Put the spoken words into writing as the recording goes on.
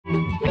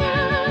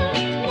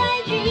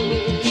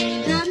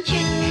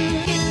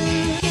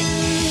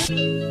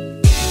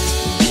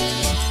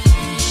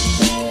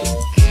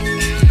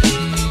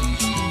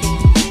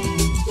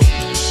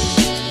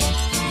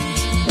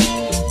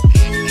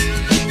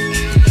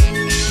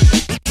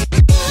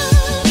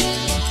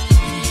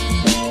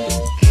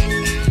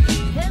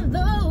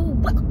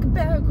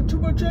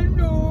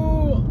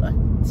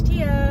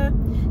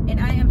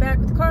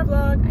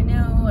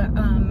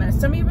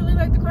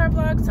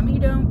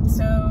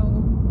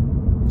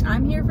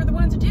I'm here for the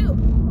ones that do.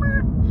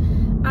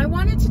 I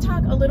wanted to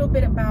talk a little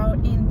bit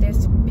about in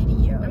this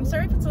video. I'm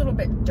sorry if it's a little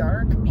bit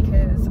dark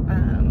because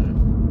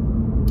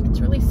it's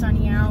really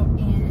sunny out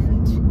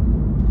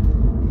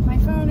and my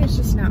phone is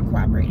just not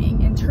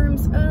cooperating in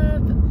terms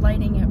of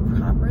lighting it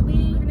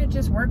properly. We're gonna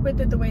just work with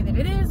it the way that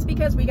it is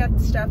because we got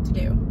stuff to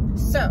do.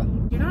 So,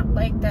 do not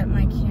like that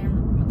my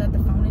that the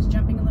phone is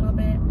jumping a little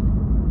bit.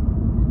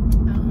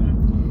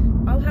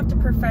 I'll have to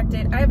perfect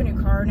it. I have a new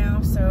car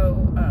now,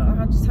 so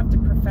I'll just have to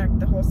perfect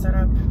the whole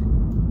setup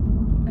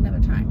another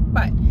time.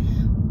 But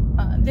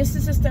this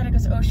is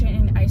Aestheticus Ocean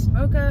in Iced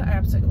Mocha. I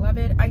absolutely love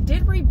it. I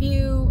did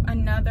review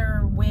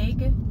another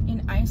wig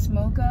in Iced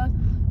Mocha,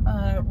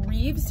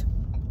 Reeves,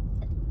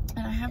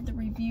 and I have the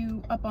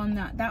review up on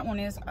that. That one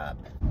is up.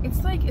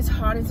 It's like as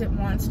hot as it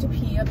wants to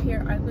be up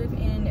here. I live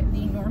in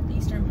the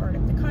northeastern part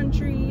of the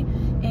country,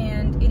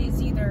 and it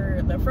is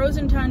either the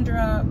frozen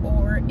tundra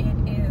or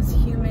it is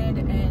humid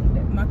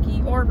and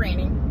mucky or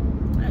raining.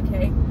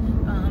 Okay,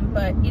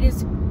 but it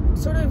is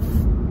sort of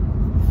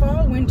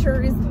fall.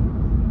 Winter is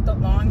the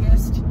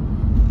longest.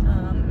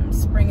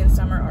 Spring and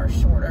summer are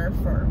shorter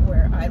for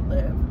where I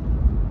live.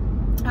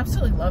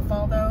 Absolutely love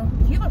fall though.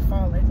 If you love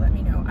fall, like, let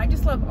me know. I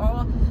just love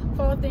all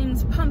fall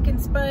things, pumpkin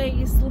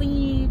spice,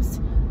 leaves.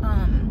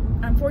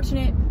 I'm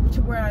fortunate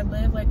to where I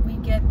live, like we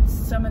get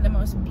some of the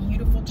most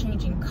beautiful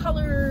changing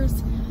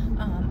colors.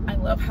 I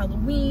love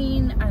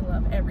Halloween. I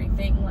love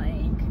everything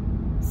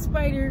like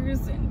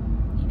spiders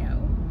and, you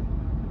know,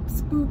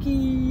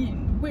 spooky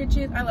and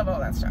witches. I love all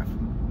that stuff.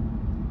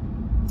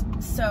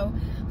 So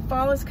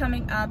fall is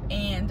coming up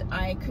and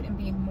I couldn't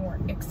be more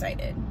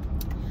excited.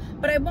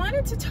 But I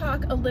wanted to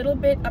talk a little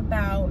bit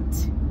about,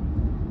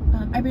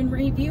 I've been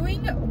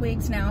reviewing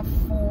wigs now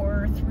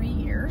for 3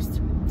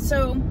 years.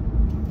 So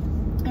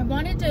I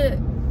wanted to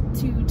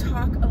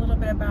talk a little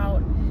bit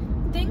about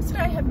things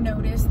that I have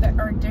noticed that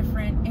are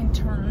different in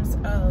terms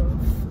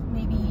of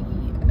maybe,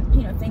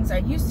 you know, things I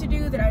used to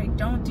do that I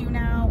don't do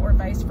now or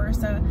vice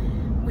versa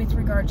with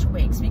regard to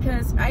wigs.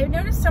 Because I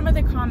noticed some of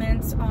the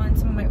comments on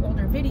some of my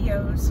older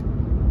videos,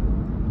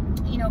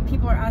 you know,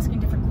 people are asking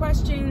different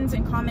questions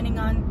and commenting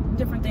on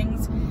different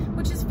things,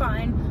 which is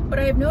fine, but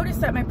I have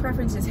noticed that my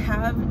preferences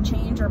have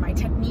changed or my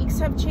techniques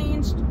have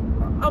changed,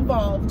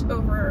 evolved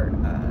over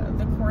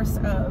the course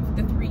of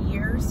the 3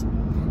 years.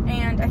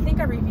 And I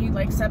think I reviewed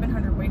like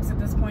 700 wigs at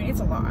this point.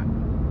 It's a lot.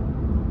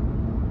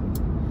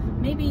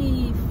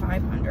 Maybe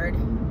 500.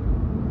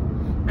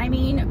 I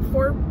mean,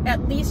 for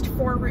at least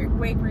 4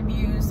 wig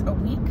reviews a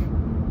week.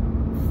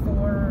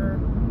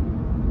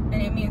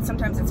 And I mean,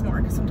 sometimes it's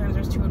more because sometimes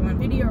there's 2 in 1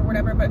 video or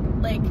whatever, but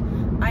like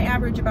I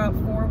average about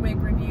 4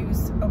 wig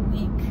reviews a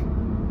week,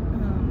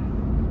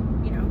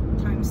 you know,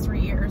 times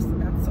 3 years.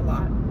 That's a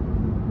lot.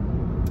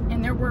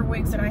 And there were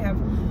wigs that I have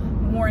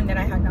worn that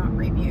I had not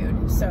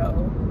reviewed,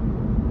 so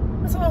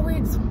that's a lot of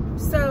wigs.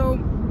 So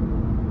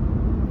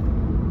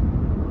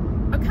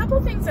a couple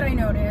things that I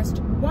noticed.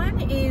 One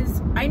is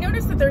I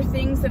noticed that there are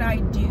things that I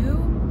do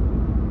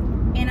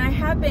and I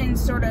have been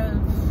sort of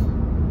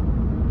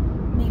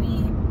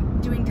maybe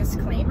doing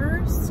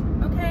disclaimers,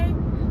 okay?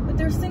 But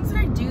there's things that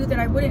I do that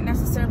I wouldn't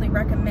necessarily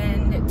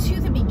recommend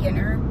to the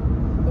beginner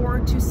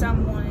or to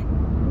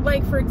someone.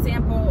 Like, for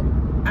example,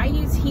 I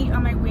use heat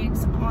on my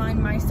wigs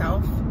on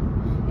myself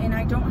and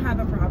I don't have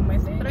a problem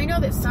with it. But I know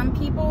that some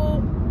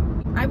people,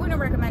 I wouldn't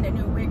recommend a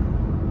new wig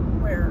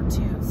wearer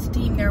to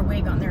steam their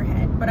wig on their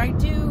head. But I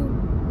do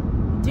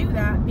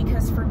that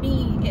because for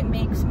me, it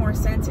makes more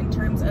sense in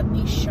terms of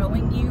me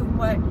showing you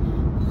what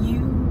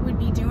you would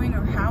be doing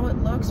or how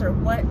it looks or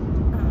what,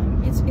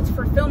 it's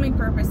for filming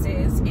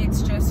purposes.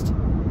 It's just,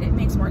 it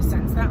makes more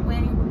sense that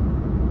way.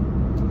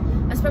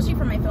 Especially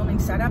for my filming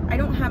setup. I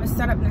don't have a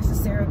setup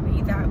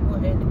necessarily that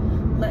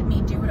would let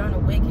me do it on a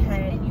wig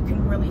head and you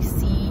can really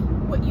see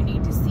what you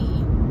need to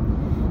see.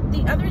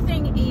 The other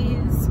thing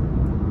is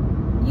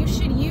you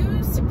should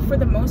use, for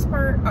the most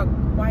part, a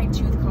wide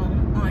tooth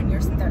comb on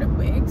your synthetic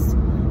wigs.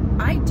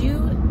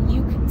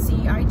 You can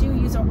see, I do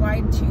use a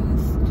wide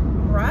toothed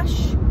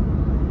brush.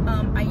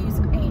 I use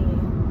a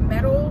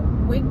metal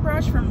wig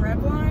brush from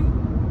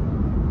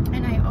Revlon,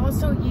 and I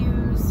also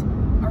use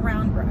a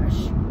round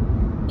brush.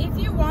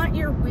 If you want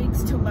your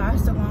wigs to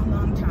last a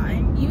long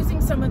time,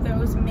 using some of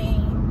those may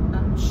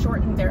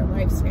shorten their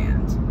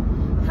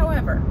lifespan.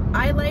 However,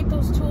 I like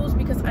those tools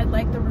because I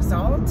like the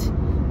result,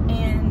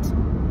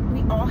 and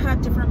we all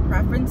have different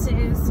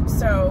preferences,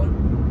 so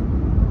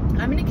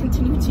I'm going to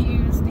continue to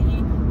use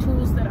the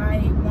tools that I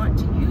want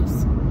to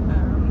use,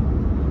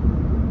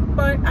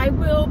 but I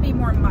will be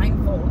more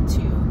mindful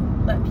to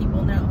let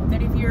people know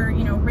that if you're,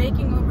 you know,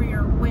 raking over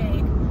your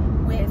wig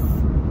with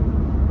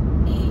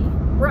a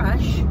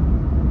brush,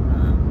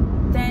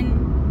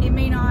 then it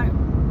may not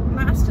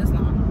last as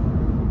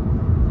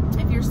long.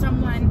 If you're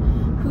someone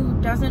who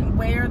doesn't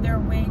wear their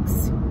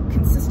wigs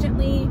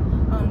consistently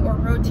or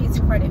rotates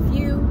quite a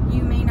few,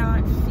 you may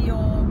not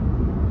feel,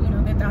 you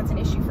know, that that's an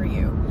issue for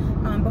you.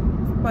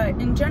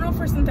 But in general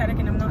for synthetic,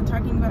 and I'm not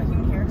talking about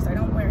human hair because I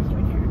don't wear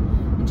human hair,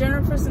 in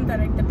general for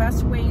synthetic, the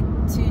best way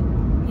to,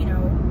 you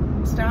know,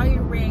 style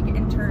your wig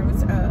in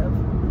terms of,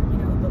 you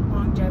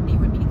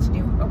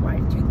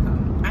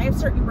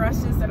certain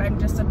brushes that I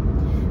just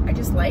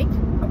like.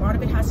 A lot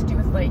of it has to do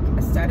with like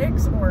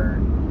aesthetics or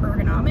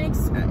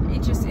ergonomics.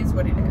 It just is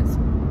what it is.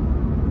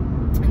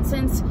 And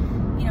since,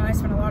 you know, I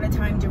spent a lot of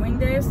time doing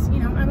this, you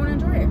know, I want to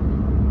enjoy it.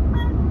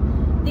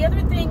 The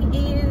other thing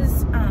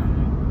is,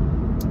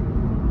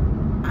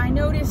 I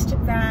noticed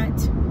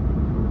that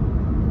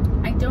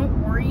I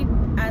don't worry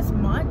as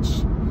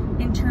much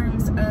in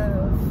terms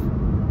of,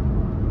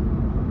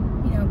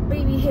 you know,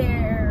 baby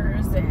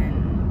hairs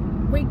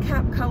and wig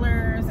cap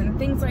colors and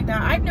things like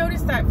that. I've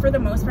noticed that for the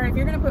most part, if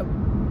you're going to put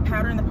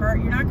powder in the part,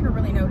 you're not going to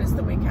really notice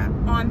the wig cap,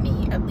 on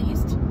me at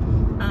least.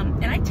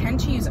 And I tend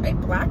to use a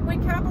black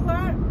wig cap a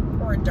lot,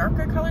 or a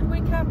darker colored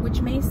wig cap,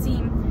 which may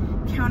seem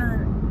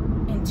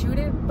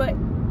counterintuitive, but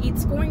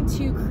it's going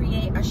to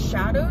create a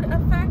shadowed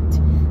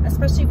effect,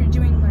 especially if you're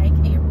doing like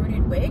a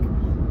rooted wig,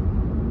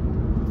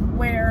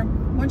 where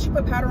once you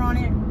put powder on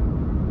it,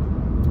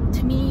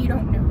 to me, you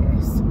don't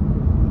notice.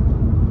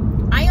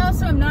 I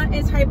also am not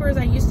as hyper as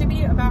I used to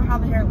be about how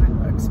the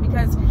hairline looks,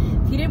 because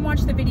if you didn't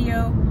watch the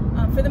video,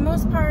 for the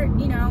most part,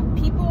 you know,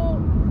 people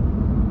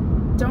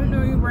don't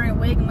know you're wearing a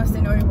wig unless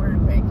they know you're wearing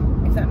a wig,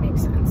 if that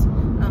makes sense.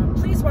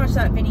 Please watch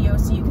that video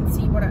so you can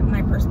see what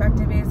my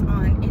perspective is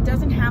on, it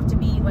doesn't have to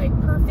be like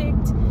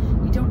perfect.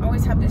 You don't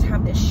always have to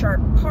have this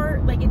sharp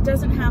part. Like, it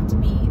doesn't have to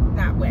be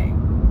that way.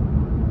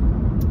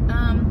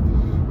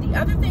 The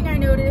other thing I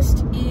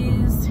noticed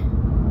is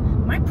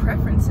my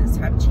preferences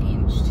have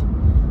changed.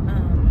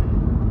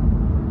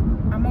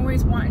 I'm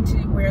always wanting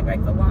to wear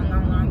like the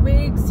long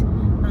wigs,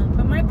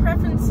 but my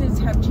preferences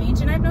have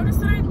changed, and I've noticed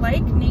that I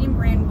like name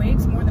brand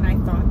wigs more than I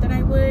thought that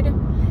I would.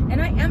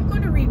 And I am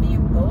going to review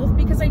both,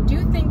 because I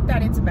do think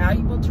that it's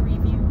valuable to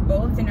review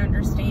both and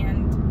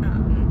understand,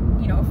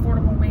 you know,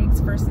 affordable wigs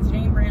versus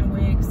name brand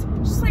wigs,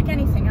 just like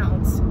anything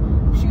else.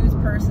 Shoes,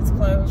 purses,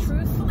 clothes.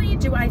 Truthfully,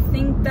 do I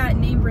think that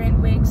name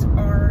brand wigs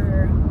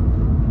are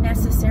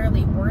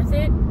necessarily worth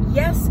it?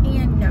 Yes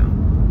and no.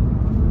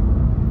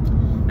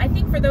 I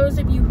think for those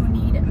of you who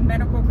need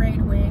medical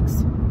grade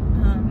wigs,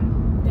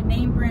 the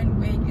name brand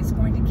wig is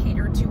going to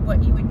cater to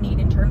what you would need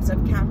in terms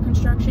of cap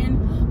construction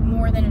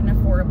more than an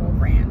affordable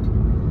brand.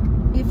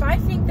 If I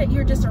think that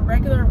you're just a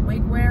regular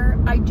wig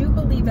wearer, I do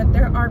believe that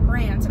there are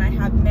brands, and I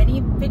have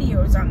many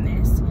videos on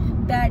this,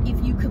 that if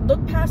you could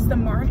look past the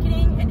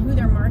marketing and who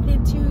they're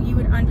marketed to, you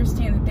would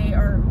understand that they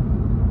are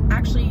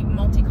actually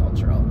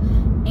multicultural.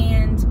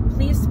 And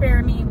please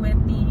spare me with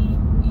the,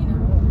 you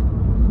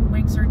know,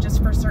 wigs are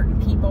just for certain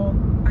people.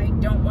 I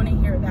don't want to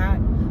hear that.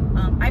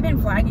 I've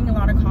been flagging a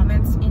lot of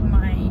comments on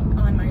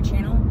my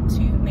channel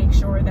to make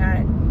sure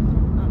that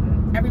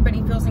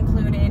everybody feels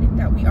included,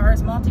 that we are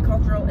as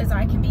multicultural as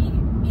I can be,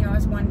 you know,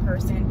 as one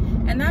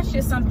person. And that's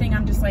just something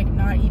I'm just like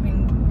not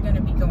even going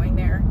to be going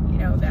there, you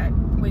know, that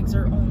wigs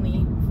are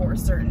only for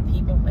certain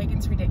people. Like,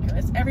 it's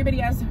ridiculous. Everybody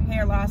has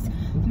hair loss.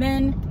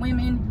 Men,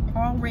 women,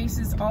 all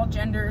races, all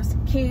genders,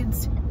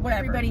 kids, whatever.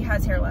 Everybody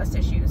has hair loss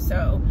issues.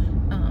 So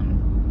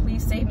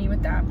please save me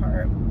with that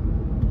part.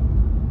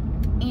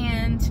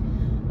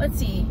 And let's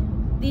see,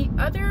 the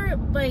other,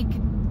 like,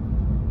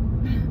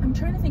 I'm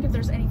trying to think if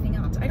there's anything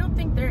else. I don't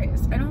think there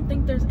is. I don't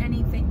think there's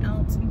anything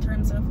else in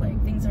terms of like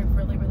things I've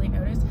really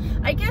noticed.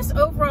 I guess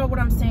overall what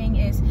I'm saying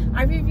is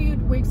I've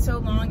reviewed wigs so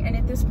long, and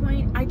at this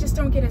point I just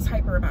don't get as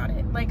hyper about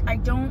it. Like,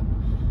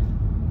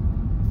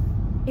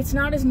 it's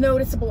not as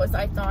noticeable as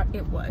I thought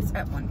it was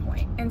at one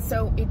point. And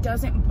so it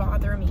doesn't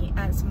bother me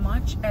as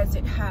much as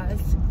it has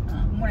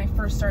when I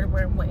first started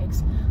wearing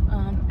wigs.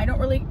 I don't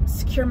really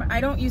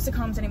I don't use the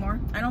combs anymore.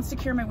 I don't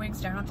secure my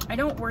wigs down. I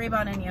don't worry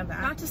about any of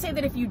that. Not to say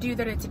that if you do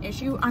that it's an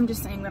issue. I'm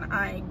just saying that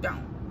I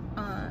don't.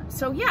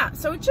 So yeah,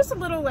 so it's just a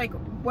little like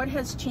what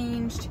has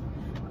changed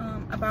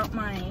about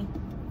my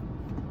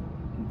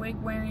wig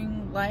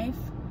wearing life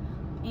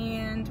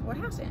and what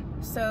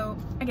hasn't. So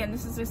again,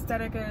 this is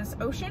Aesthetica's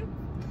Ocean.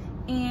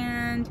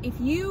 And if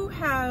you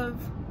have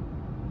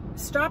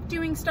stopped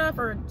doing stuff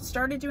or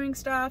started doing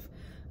stuff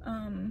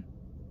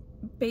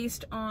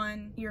based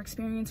on your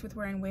experience with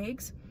wearing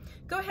wigs,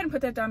 go ahead and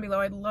put that down below.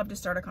 I'd love to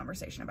start a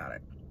conversation about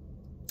it.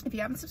 If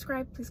you haven't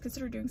subscribed, please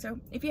consider doing so.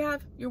 If you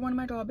have, you're one of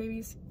my doll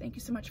babies. Thank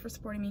you so much for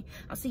supporting me.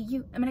 I'll see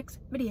you in my next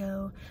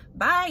video.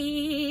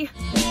 Bye!